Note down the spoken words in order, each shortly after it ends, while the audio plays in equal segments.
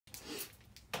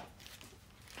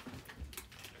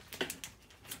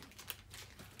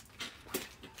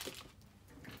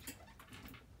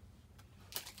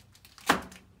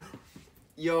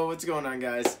Yo, what's going on,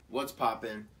 guys? What's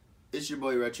poppin'? It's your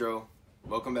boy Retro.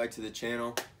 Welcome back to the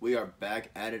channel. We are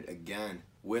back at it again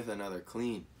with another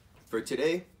clean. For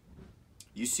today,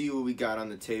 you see what we got on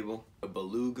the table. A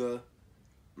Beluga.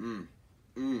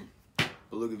 Beluga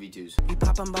V2s. We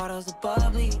poppin' bottles of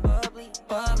bubbly, bubbly,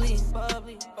 bubbly,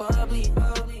 bubbly, bubbly,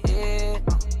 bubbly, yeah.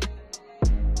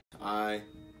 I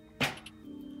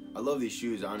love these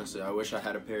shoes, honestly. I wish I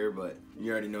had a pair, but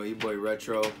you already know your boy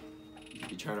Retro.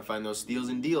 You're trying to find those steals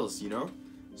and deals, you know?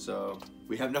 So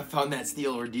we have not found that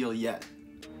steal or deal yet.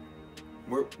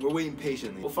 We're waiting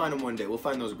patiently. We'll find them one day. We'll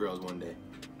find those girls one day.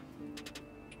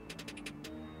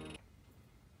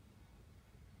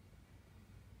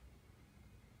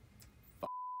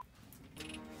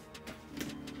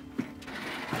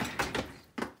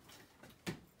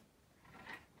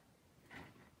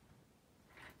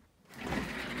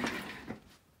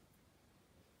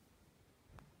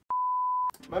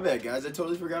 My bad, guys. I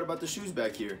totally forgot about the shoes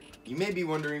back here. You may be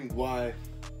wondering why,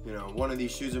 you know, one of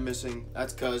these shoes are missing.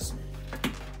 That's because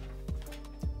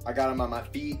I got them on my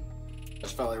feet. I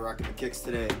just felt like rocking the kicks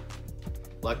today.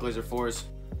 Black Laser 4s.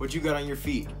 What you got on your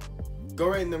feet? Go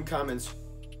right in them comments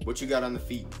what you got on the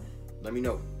feet. Let me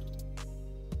know.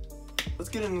 Let's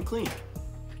get in them clean.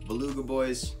 Beluga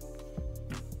boys.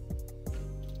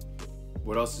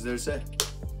 What else is there to say?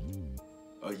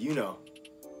 Oh, you know.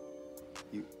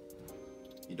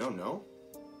 You don't know?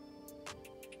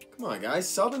 Come on, guys,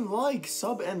 sub and like,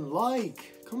 sub and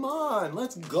like. Come on,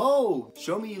 let's go.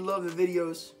 Show me you love the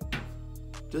videos,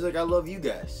 just like I love you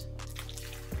guys.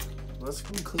 Let's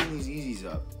clean these Yeezys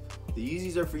up. The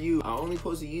Yeezys are for you. I only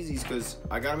post the Yeezys because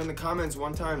I got them in the comments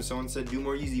one time. Someone said do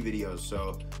more Yeezy videos,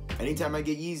 so anytime I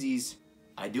get Yeezys,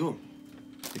 I do them.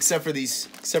 Except for these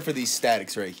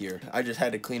statics right here. I just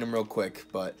had to clean them real quick,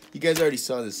 but you guys already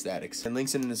saw the statics. And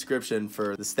links in the description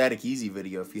for the static Yeezy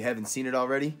video. If you haven't seen it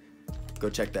already, go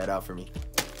check that out for me.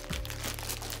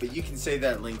 But you can save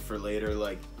that link for later.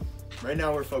 Like, right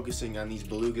now we're focusing on these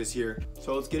Belugas here.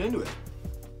 So let's get into it.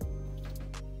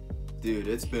 Dude,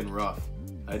 it's been rough.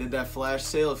 I did that flash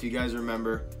sale, if you guys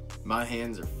remember. My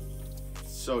hands are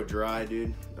so dry,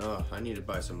 dude. Oh, I need to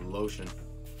buy some lotion.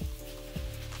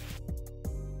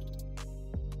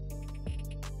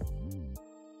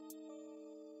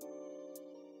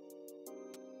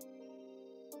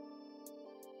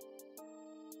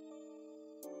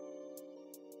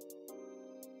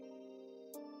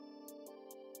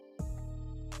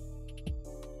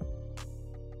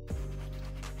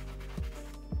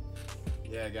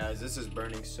 Yeah, guys, this is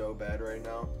burning so bad right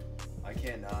now. I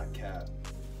cannot cap.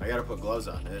 I gotta put gloves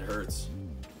on. It hurts.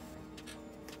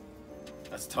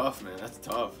 That's tough, man. That's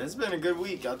tough. It's been a good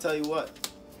week, I'll tell you what.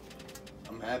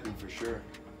 I'm happy for sure.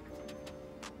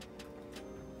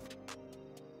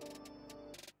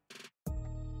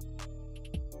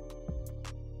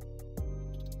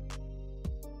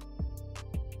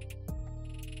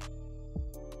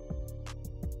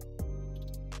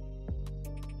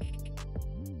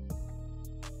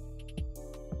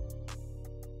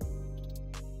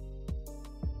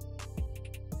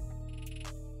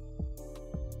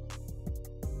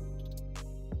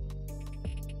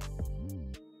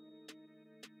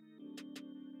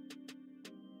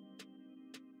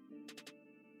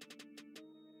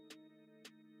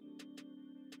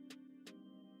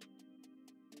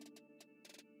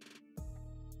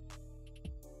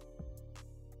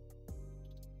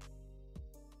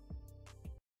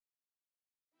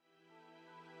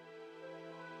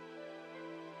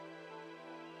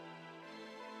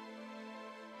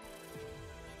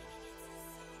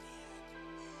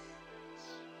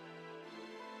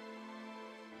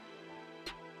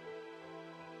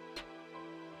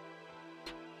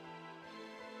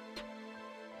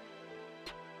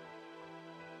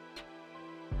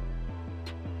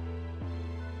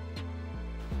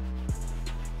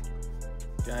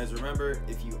 Guys, remember,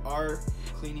 if you are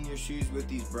cleaning your shoes with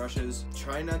these brushes,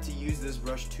 try not to use this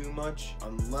brush too much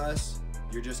unless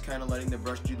you're just kind of letting the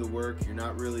brush do the work. You're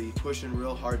not really pushing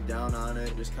real hard down on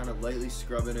it, just kind of lightly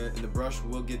scrubbing it, and the brush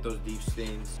will get those deep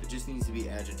stains. It just needs to be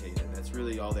agitated. That's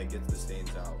really all that gets the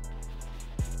stains out.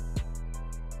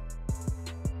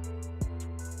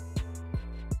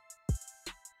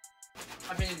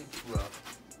 I mean,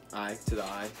 rough. Eye to the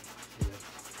eye. Yeah.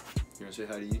 You wanna say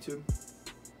hi to YouTube?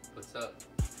 What's up?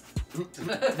 I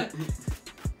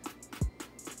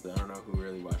don't know who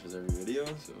really watches every video,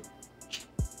 so.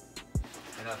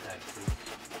 You're not that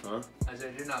cool. Huh? I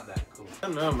said you're not that cool. I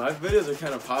don't know, my videos are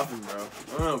kind of popping, bro.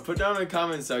 I don't know, put down in the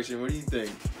comment section, what do you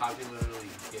think? Popularly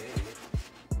gay.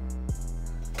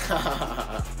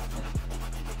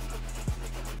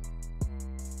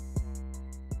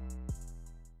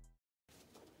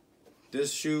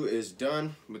 This shoe is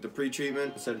done with the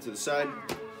pre-treatment. Set it to the side.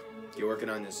 Get working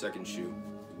on this second shoe.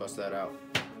 Bust that out.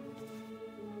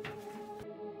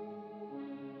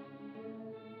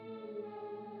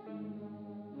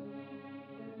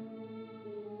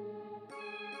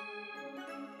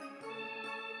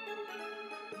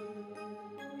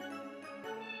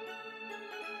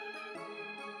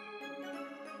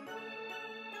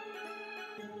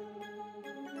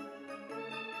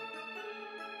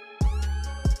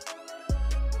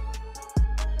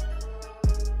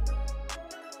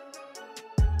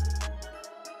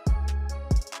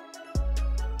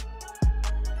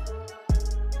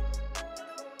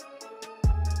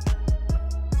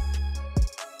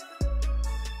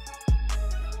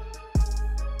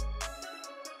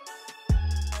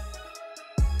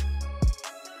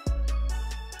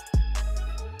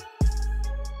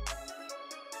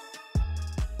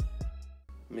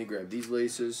 Let me grab these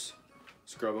laces,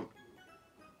 scrub them.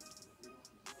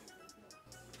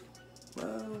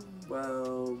 Well,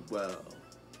 well, well.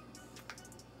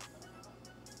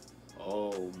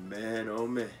 Oh man, oh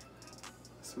man.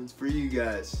 This one's for you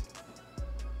guys.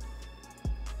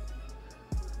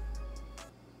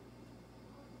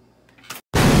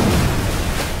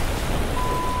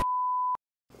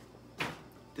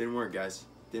 Didn't work, guys.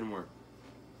 Didn't work.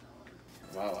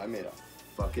 Wow, I made a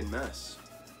fucking mess.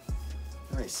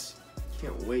 Nice.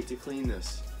 Can't wait to clean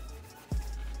this.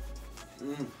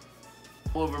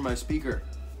 All over my speaker.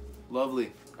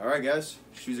 Lovely. Alright guys,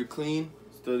 shoes are clean.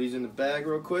 Let's throw these in the bag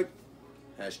real quick.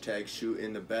 Hashtag shoe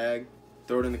in the bag.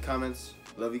 Throw it in the comments.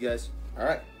 Love you guys.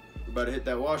 Alright, we're about to hit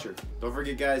that washer. Don't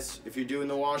forget guys, if you're doing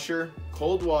the washer,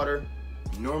 cold water,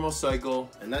 normal cycle,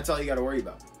 and that's all you gotta worry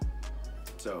about.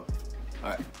 So,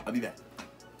 alright, I'll be back.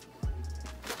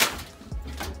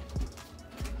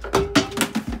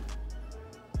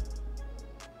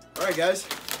 Alright guys,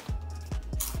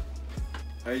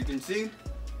 as you can see,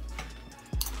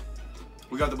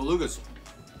 we got the belugas.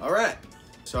 Alright,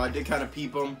 so I did kind of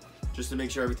peep them just to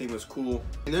make sure everything was cool.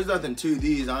 And there's nothing to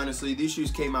these, honestly. These shoes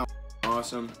came out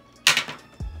awesome.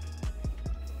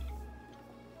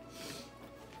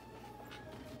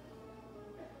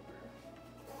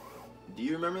 Do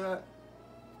you remember that?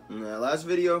 In that last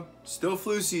video, still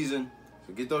flu season,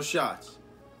 so get those shots.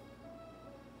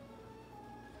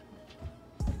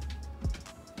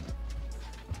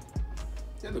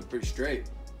 They look pretty straight.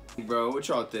 Bro, what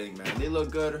y'all think, man? They look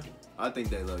good? I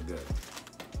think they look good.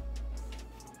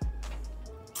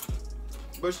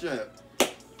 But shit,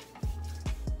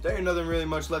 there ain't nothing really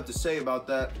much left to say about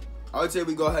that. I would say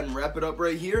we go ahead and wrap it up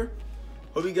right here.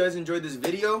 Hope you guys enjoyed this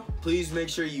video. Please make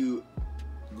sure you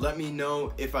let me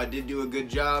know if I did do a good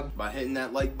job by hitting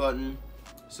that like button,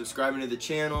 subscribing to the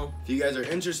channel. If you guys are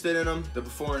interested in them, the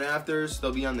before and afters,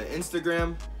 they'll be on the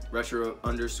Instagram,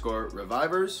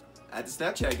 retro_revivers. At the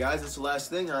Snapchat, guys, that's the last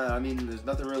thing. I mean, there's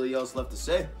nothing really else left to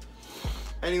say.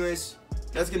 Anyways,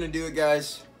 that's gonna do it,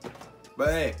 guys.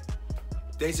 But hey,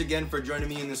 thanks again for joining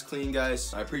me in this clean,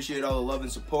 guys. I appreciate all the love and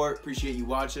support. Appreciate you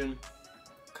watching,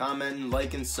 commenting,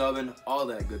 liking, subbing, all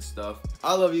that good stuff.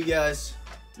 I love you guys.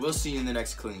 We'll see you in the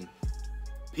next clean.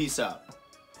 Peace out.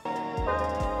 Pulling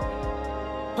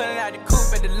out the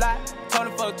coupe at the lot. Told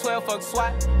him fuck 12, fuck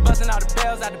SWAT. Busting all the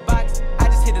bells out the box.